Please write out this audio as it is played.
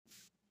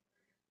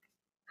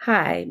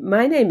Hi,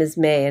 my name is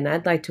May, and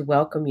I'd like to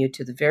welcome you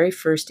to the very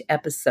first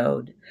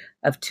episode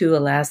of Two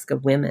Alaska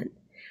Women.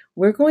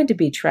 We're going to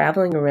be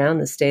traveling around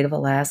the state of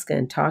Alaska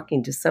and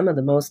talking to some of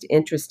the most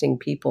interesting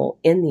people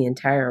in the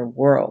entire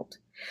world.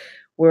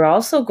 We're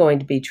also going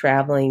to be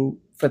traveling,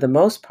 for the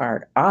most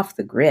part, off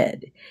the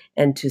grid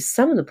and to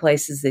some of the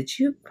places that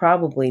you've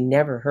probably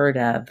never heard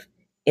of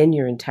in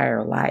your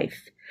entire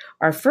life.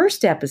 Our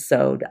first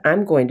episode,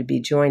 I'm going to be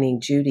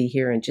joining Judy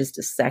here in just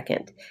a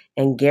second,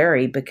 and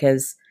Gary,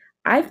 because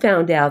I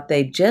found out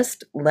they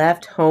just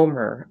left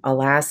Homer,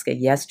 Alaska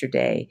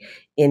yesterday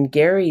in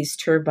Gary's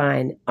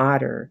turbine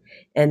Otter,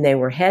 and they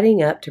were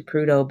heading up to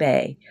Prudhoe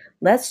Bay.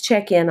 Let's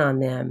check in on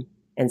them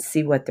and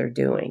see what they're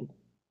doing.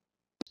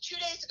 2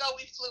 days ago,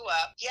 we flew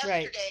up.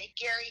 Yesterday,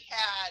 Gary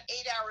had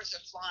 8 hours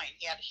of flying.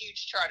 He had a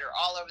huge charter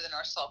all over the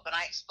North Slope, and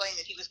I explained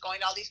that he was going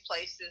to all these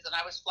places, and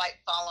I was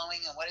flight following,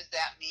 and what does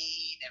that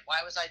mean, and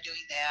why was I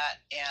doing that,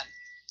 and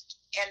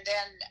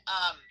then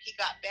he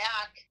got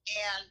back,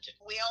 and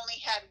we only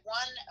had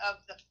one of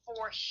the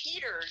four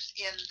heaters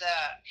in the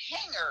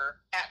hangar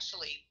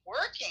actually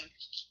working.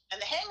 And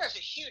the hangar is a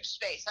huge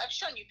space. I've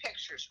shown you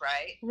pictures,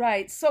 right?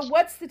 Right. So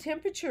what's the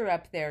temperature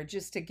up there,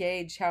 just to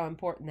gauge how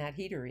important that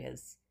heater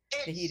is?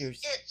 The heaters.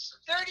 It's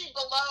 30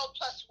 below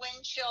plus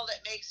wind chill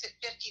that makes it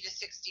 50 to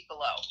 60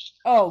 below.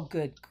 Oh,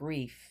 good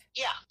grief.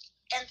 Yeah.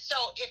 And so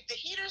if the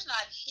heater's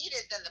not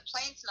heated, then the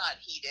plane's not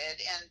heated,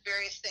 and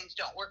various things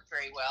don't work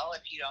very well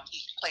if you don't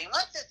heat the plane.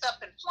 Once it's up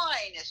and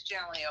flying, it's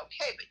generally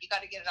okay, but you got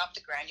to get it off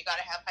the ground. You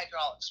got to have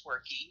hydraulics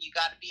working. You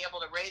got to be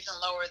able to raise and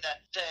lower the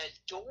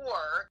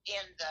door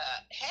in the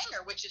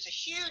hangar, which is a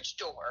huge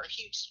door,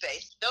 huge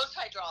space. Those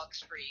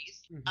hydraulics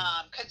freeze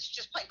because it's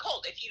just plain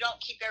cold. If you don't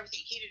keep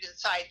everything heated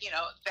inside,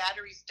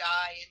 batteries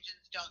die,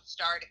 engines don't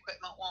start,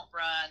 equipment won't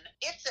run.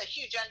 It's a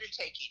huge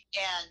undertaking,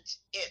 and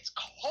it's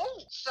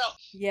cold. So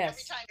yes.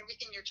 Every time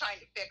everything you're trying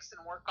to fix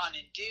and work on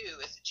and do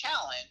is a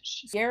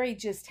challenge. Gary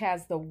just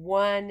has the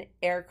one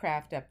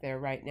aircraft up there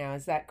right now.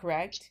 Is that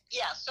correct?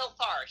 Yeah, so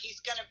far. He's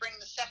going to bring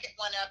the second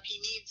one up. He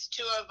needs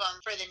two of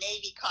them for the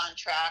Navy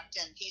contract,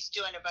 and he's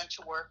doing a bunch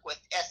of work with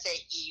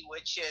SAE,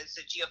 which is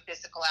a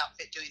geophysical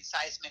outfit doing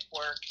seismic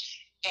work,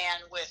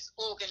 and with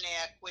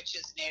Ulganik, which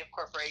is a Native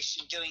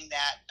corporation, doing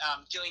that,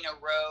 doing a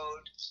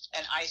road,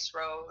 an ice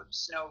road,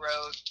 snow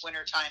road,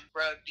 wintertime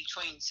road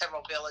between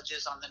several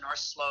villages on the North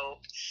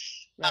Slope.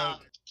 Right.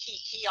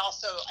 He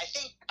also,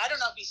 I don't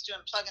know if he's doing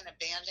plug and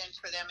abandon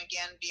for them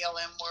again,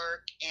 BLM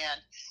work, and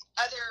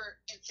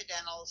other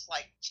incidentals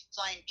like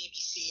flying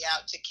BBC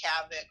out to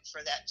Kavik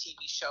for that TV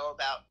show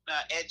about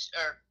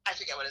I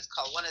forget what it's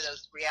called, one of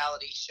those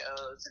reality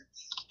shows, and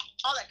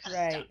all that kind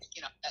of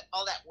stuff,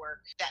 all that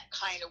work, that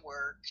kind of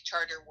work,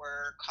 charter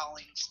work,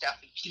 calling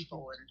stuff and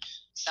people, and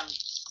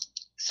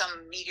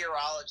some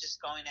meteorologists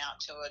going out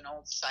to an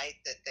old site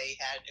that they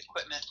had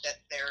equipment that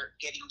they're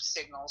getting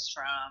signals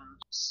from,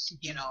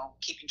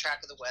 keeping track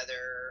of the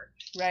weather.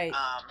 Right.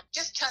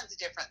 Just tons of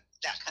different,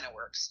 that kind of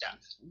work stuff.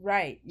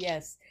 Right,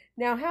 yes.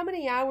 Now, how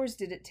many hours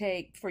did it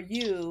take for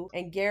you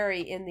and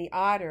Gary in the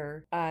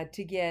Otter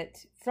to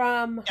get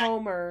from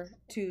Homer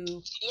to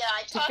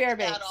I talked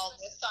Fairbanks? About all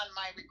this on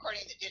my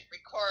recording that didn't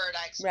record.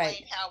 I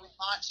explained how we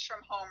launched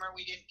from Homer.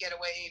 We didn't get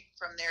away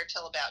from there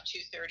till about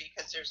 2:30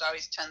 because there's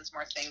always tons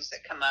more things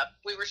that come up.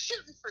 We were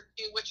shooting for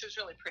 2, which was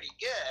really pretty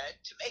good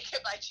to make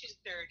it by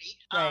 2:30.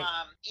 Right.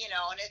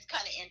 And it's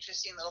kind of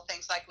interesting little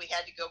things like we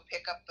had to go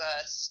pick up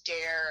a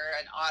stair.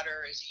 An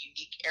Otter is a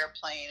unique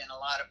airplane, and a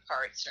lot of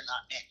parts are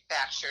not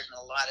manufactured, and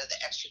a lot of the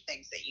extra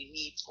things that you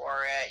need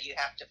for it, you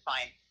have to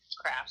find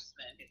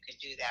craftsmen who can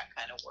do that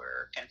kind of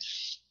work. And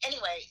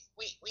anyway,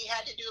 we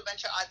had to do a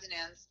bunch of odds and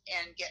ends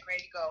and get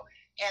ready to go,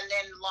 and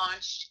then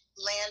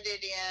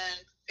landed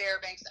in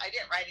Fairbanks. I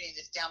didn't write any of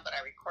this down, but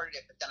I recorded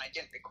it, but then I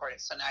didn't record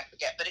it, so now I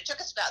forget. But it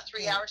took us about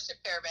 3 hours to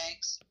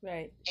Fairbanks.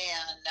 Right.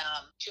 And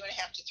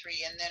 2.5 to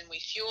 3, and then we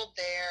fueled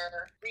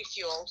there,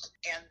 refueled,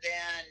 and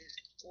then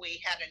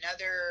we had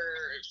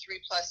another 3+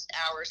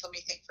 hours. Let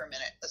me think for a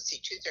minute. Let's see,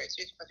 2:30,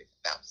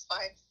 about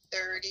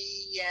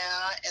 5:30,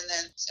 and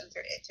then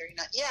 7:30, 8:30,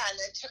 9. Yeah, and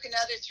then it took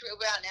another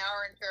about an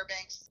hour in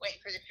Fairbanks, waiting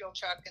for the fuel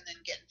truck, and then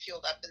getting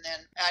fueled up, and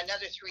then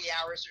another 3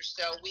 hours or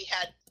so. We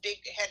had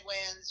big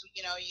headwinds.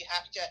 You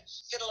have to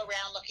fiddle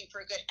around looking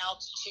for a good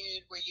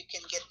altitude where you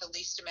can get the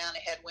least amount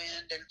of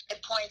headwind. And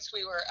at points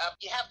we were up.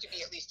 You have to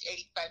be at least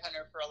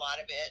 8,500 for a lot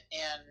of it,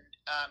 and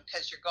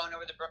because you're going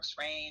over the Brooks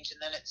Range,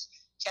 and then it's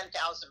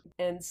 10,000.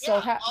 And so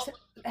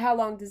how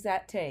long does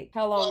that take?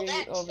 How long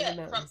are you over the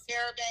mountains?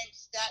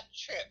 That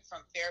trip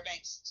from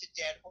Fairbanks to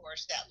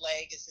Deadhorse, that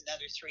leg is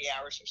another 3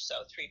 hours or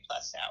so,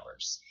 3+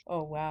 hours.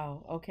 Oh,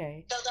 wow.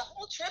 Okay. So the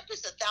whole trip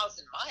is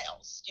 1,000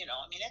 miles.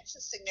 It's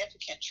a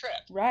significant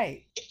trip.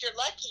 Right. If you're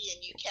lucky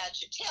and you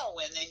catch a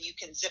tailwind, then you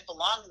can zip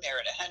along there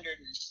at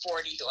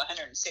 140 to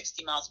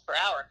 160 miles per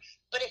hour.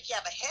 But if you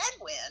have a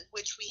headwind,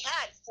 which we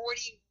had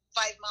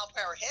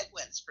 45-mile-per-hour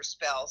headwinds for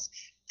spells,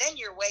 then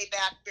you're way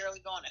back, barely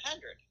going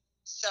 100.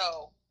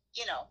 So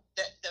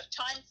the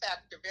time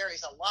factor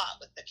varies a lot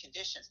with the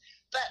conditions.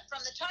 But from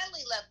the time we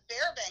left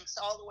Fairbanks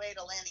all the way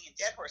to landing in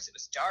Deadhorse, it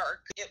was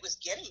dark. It was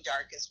getting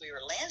dark as we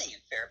were landing in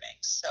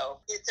Fairbanks. So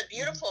it's a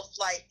beautiful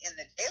flight in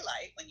the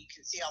daylight when you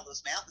can see all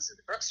those mountains of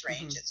the Brooks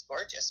Range. It's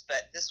gorgeous,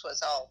 but this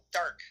was all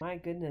dark. My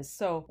goodness.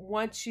 So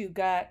once you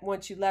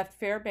left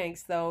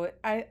Fairbanks, though,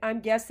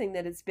 I'm guessing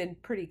that it's been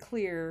pretty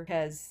clear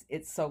because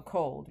it's so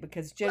cold.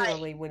 Because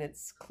generally, when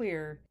it's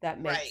clear, that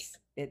makes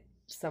it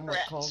somewhat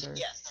colder.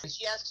 Yes.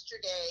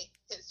 Yesterday,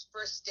 his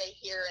first day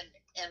here,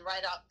 and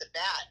right off the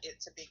bat,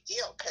 it's a big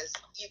deal because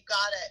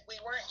we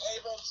weren't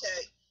able to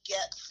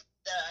get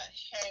the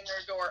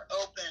hangar door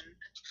open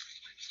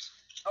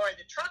or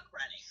the truck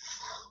running.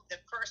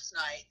 The first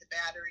night, the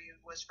battery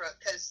was broke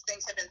because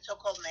things had been so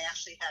cold, and they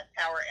actually had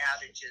power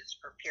outages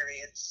for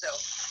periods. So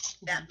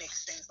that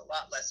makes things a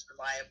lot less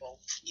reliable.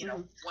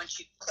 Once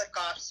you click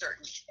off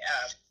certain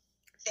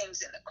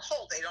things in the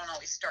cold, they don't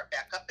always start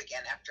back up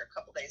again after a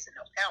couple days of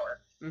no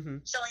power.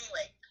 So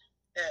anyway,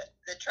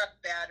 the truck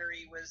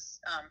battery was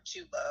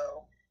too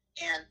low,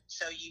 and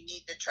so you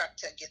need the truck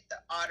to get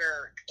the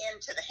otter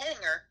into the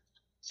hangar.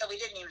 So we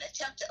didn't even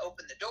attempt to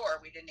open the door.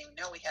 We didn't even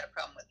know we had a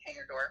problem with the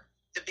hangar door,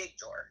 the big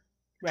door,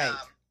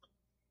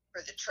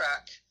 for the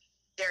truck.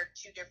 There are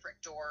two different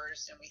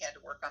doors, and we had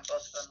to work on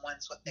both of them.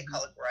 One's what they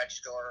call a garage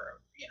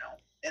door,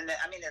 and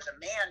there's a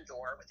man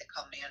door, what they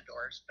call man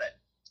doors, but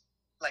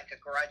like a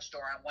garage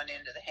door on one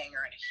end of the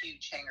hangar and a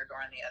huge hangar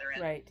door on the other end.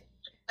 Right.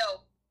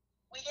 So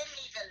we didn't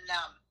even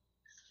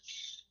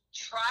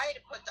try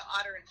to put the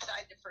otter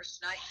inside the first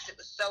night because it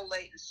was so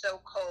late and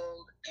so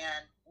cold,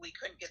 and we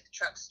couldn't get the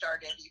truck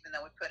started, even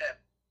though we put a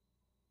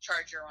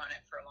charger on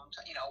it for a long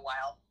time, a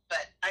while.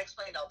 But I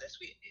explained all this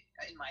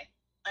in my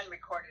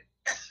unrecorded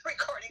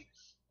recording.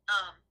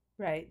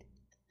 Right.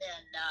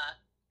 And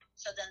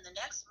so then the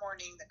next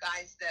morning, the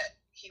guys that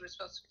he was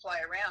supposed to fly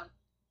around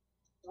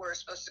were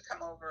supposed to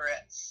come over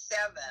at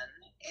 7,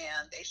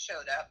 and they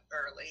showed up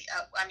early.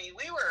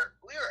 We were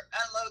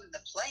unloading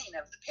the plane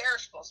of the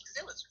perishables because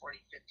it was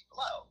 40, 50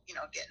 below,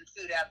 getting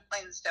food out of the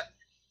plane and stuff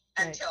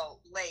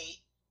until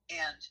late,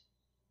 and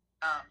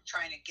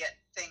trying to get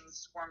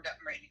things warmed up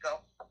and ready to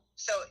go.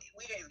 So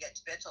we didn't get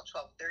to bed till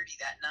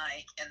 12:30 that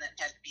night, and then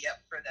had to be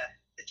up for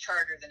the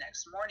charter the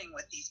next morning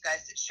with these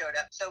guys that showed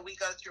up. So we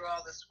go through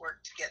all this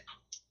work to get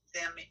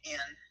them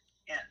in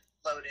and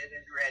loaded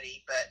and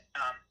ready, but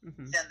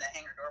then the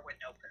hangar door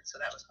wouldn't open, so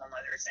that was a whole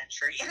other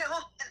adventure,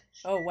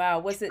 Oh wow.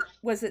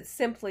 Was it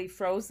simply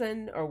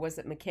frozen, or was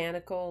it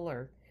mechanical,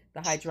 or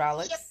the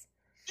hydraulics?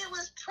 It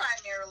was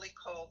primarily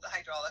cold, the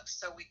hydraulics.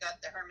 So we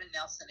got the Herman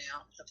Nelson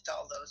out, hooked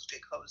all those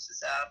big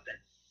hoses up, and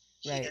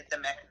heated the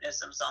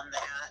mechanisms on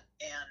that,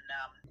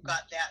 and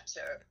got that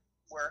to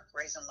work,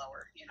 raise and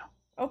lower,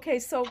 Okay,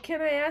 so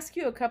can I ask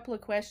you a couple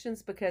of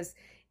questions? Because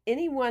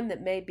anyone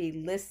that may be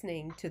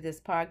listening to this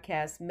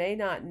podcast may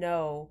not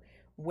know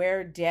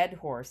where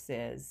Deadhorse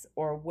is,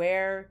 or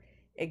where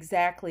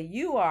exactly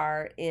you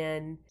are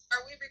in.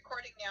 Are we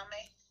recording now,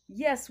 May?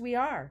 Yes, we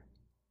are.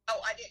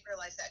 Oh, I didn't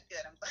realize that.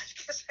 Good. I'm glad,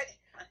 because I didn't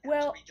want to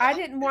Well, I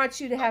didn't want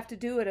you to have to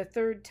do it a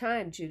third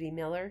time, Judy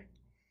Miller.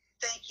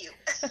 Thank you.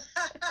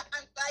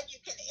 I'm glad you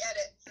can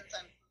edit since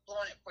I'm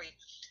blowing it for you.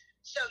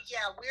 So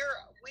yeah, we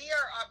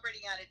are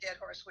operating out of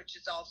Deadhorse, which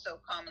is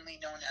also commonly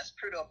known as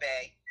Prudhoe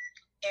Bay,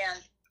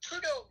 and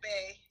Prudhoe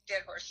Bay,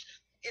 Deadhorse,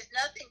 is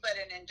nothing but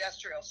an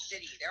industrial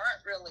city. There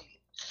aren't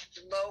really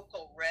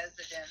local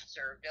residents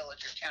or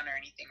village or town or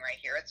anything right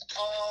here. It's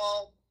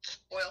all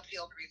oil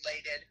field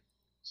related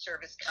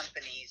service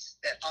companies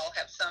that all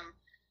have some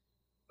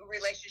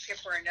relationship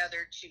or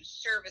another to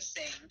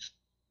servicing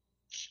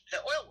the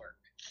oil work.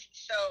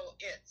 So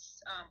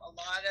it's a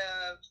lot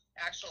of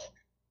actual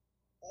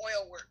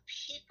oil work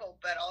people,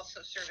 but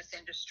also service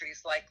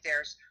industries. Like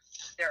there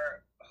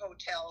are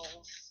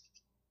hotels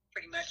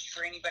pretty much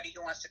for anybody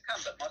who wants to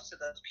come, but most of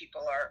those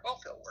people are oil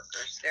field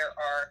workers.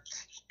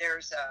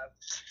 There's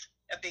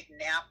a big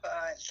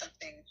Napa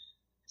and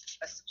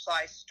a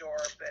supply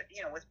store, but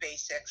with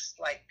basics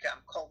like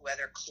cold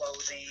weather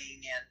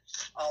clothing and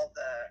all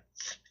the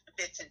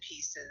bits and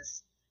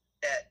pieces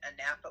that a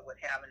Napa would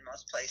have in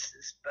most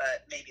places,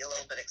 but maybe a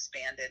little bit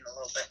expanded and a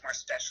little bit more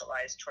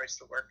specialized towards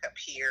the work up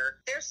here.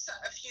 There's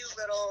a few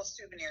little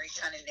souvenir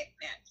kind of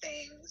knick-knack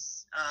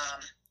things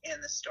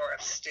in the store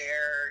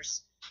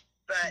upstairs.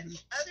 But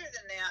other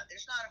than that,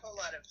 there's not a whole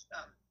lot of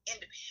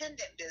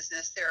independent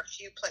business. There are a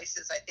few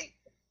places, I think,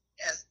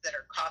 that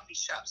are coffee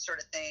shops sort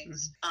of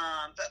things.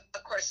 But,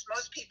 of course,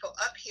 most people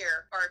up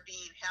here are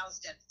being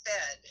housed and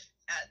fed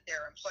at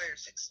their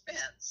employer's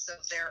expense. So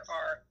there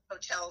are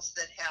hotels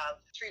that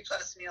have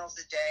 3+ meals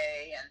a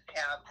day and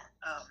have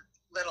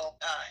little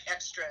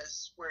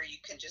extras where you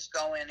can just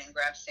go in and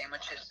grab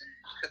sandwiches and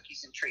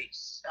cookies and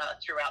treats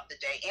throughout the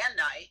day and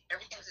night.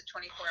 Everything's a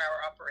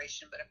 24-hour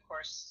operation, but, of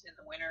course, in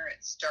the winter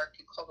it's dark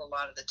and cold a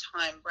lot of the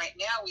time. Right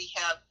now we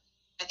have,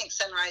 I think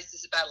sunrise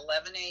is about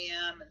 11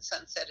 a.m. and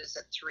sunset is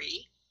at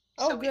 3.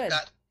 Oh, so good.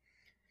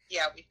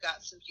 We've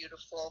got some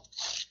beautiful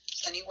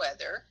sunny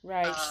weather.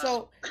 Right.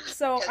 So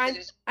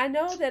I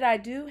know that I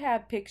do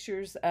have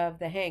pictures of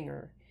the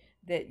hangar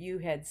that you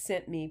had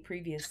sent me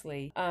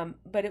previously.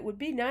 But it would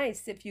be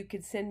nice if you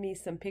could send me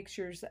some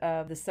pictures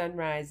of the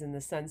sunrise and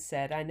the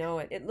sunset. I know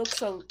it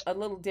looks a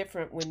little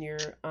different when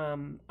you're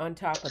on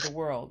top of the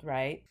world,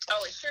 right?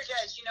 Oh, it sure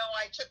does.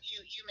 I took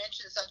you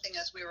mentioned something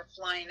as we were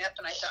flying up,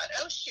 and I thought,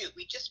 oh, shoot,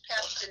 we just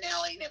passed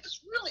Denali, and it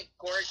was really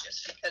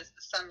gorgeous because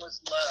the sun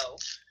was low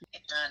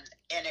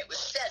and it was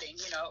setting.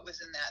 It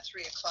was in that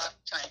 3 o'clock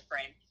time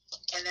frame.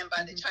 And then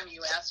by the time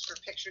you asked for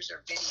pictures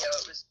or video,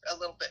 it was a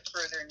little bit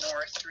further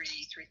north,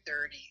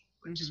 3:30,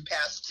 which is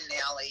past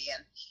Denali,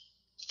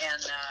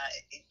 and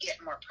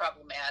getting more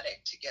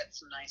problematic to get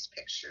some nice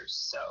pictures.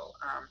 So,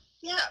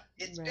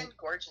 it's been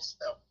gorgeous,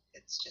 though.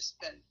 It's just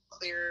been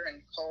clear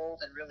and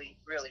cold and really,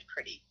 really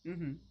pretty.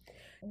 Mm-hmm.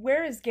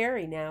 Where is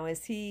Gary now?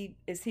 Is he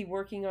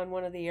working on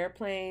one of the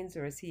airplanes,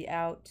 or is he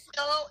out?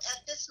 No,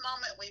 at this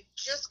moment, we've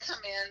just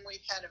come in. We've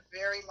had a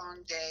very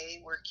long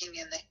day working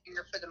in the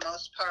hangar for the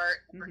most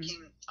part,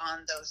 working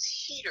on those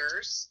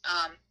heaters.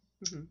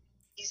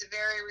 He's a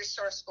very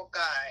resourceful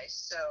guy,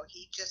 so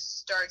he just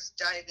starts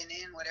diving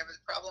in whatever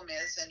the problem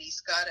is, and he's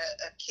got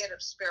a kit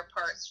of spare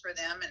parts for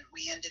them, and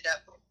we ended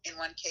up, in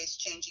one case,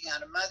 changing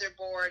out a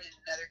motherboard. In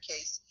another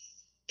case,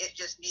 it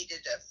just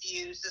needed a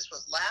fuse. This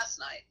was last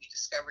night we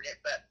discovered it,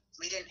 but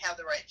we didn't have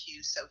the right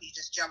fuse, so he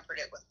just jumpered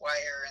it with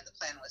wire, and the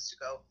plan was to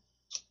go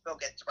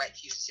get the right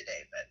fuse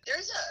today. But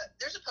there's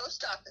a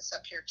post office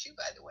up here too,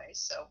 by the way,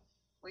 so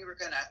we were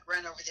going to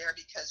run over there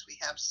because we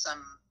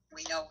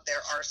know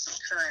there are some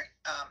current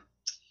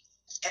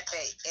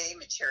FAA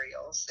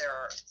materials. There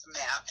are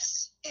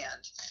maps,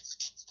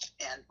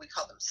 and we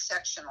call them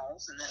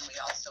sectionals, and then we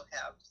also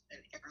have an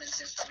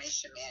Airman's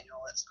Information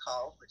Manual, it's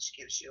called, which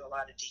gives you a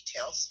lot of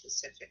details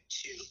specific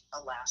to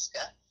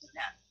Alaska in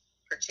that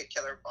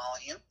particular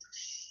volume.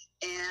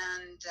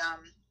 And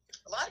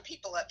a lot of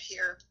people up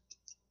here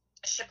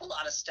ship a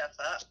lot of stuff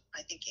up.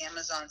 I think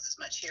Amazon's as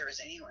much here as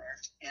anywhere,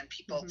 and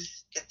people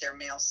get their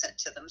mail sent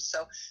to them.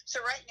 So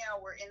right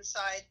now we're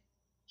inside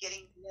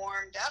getting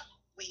warmed up.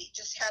 We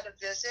just had a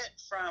visit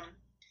from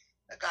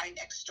a guy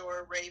next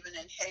door. Raven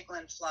and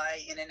Hagelin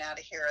fly in and out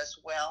of here as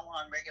well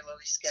on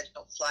regularly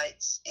scheduled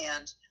flights.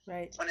 And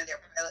one of their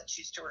pilots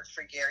used to work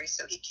for Gary,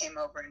 so he came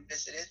over and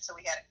visited. So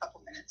we had a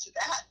couple minutes of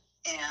that,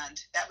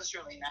 and that was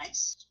really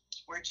nice.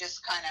 We're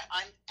just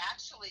I'm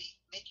actually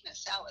making a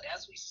salad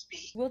as we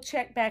speak. We'll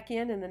check back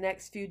in the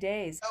next few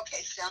days.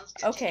 Okay, sounds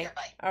good. Okay,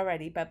 all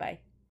righty, bye-bye.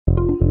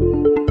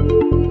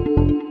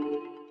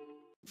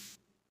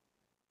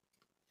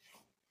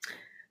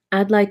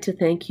 I'd like to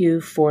thank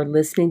you for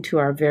listening to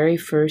our very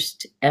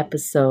first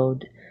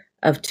episode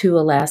of Two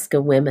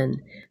Alaska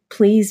Women.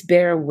 Please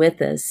bear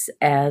with us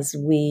as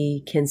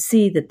we can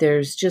see that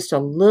there's just a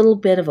little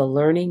bit of a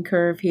learning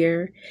curve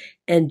here,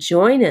 and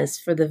join us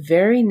for the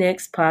very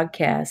next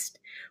podcast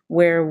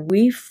where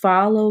we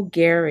follow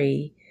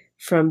Gary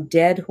from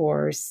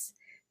Deadhorse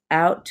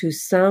out to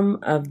some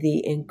of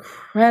the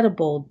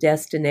incredible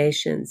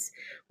destinations.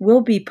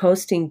 We'll be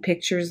posting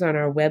pictures on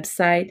our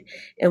website,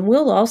 and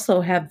we'll also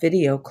have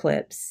video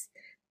clips.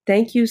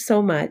 Thank you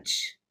so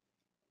much.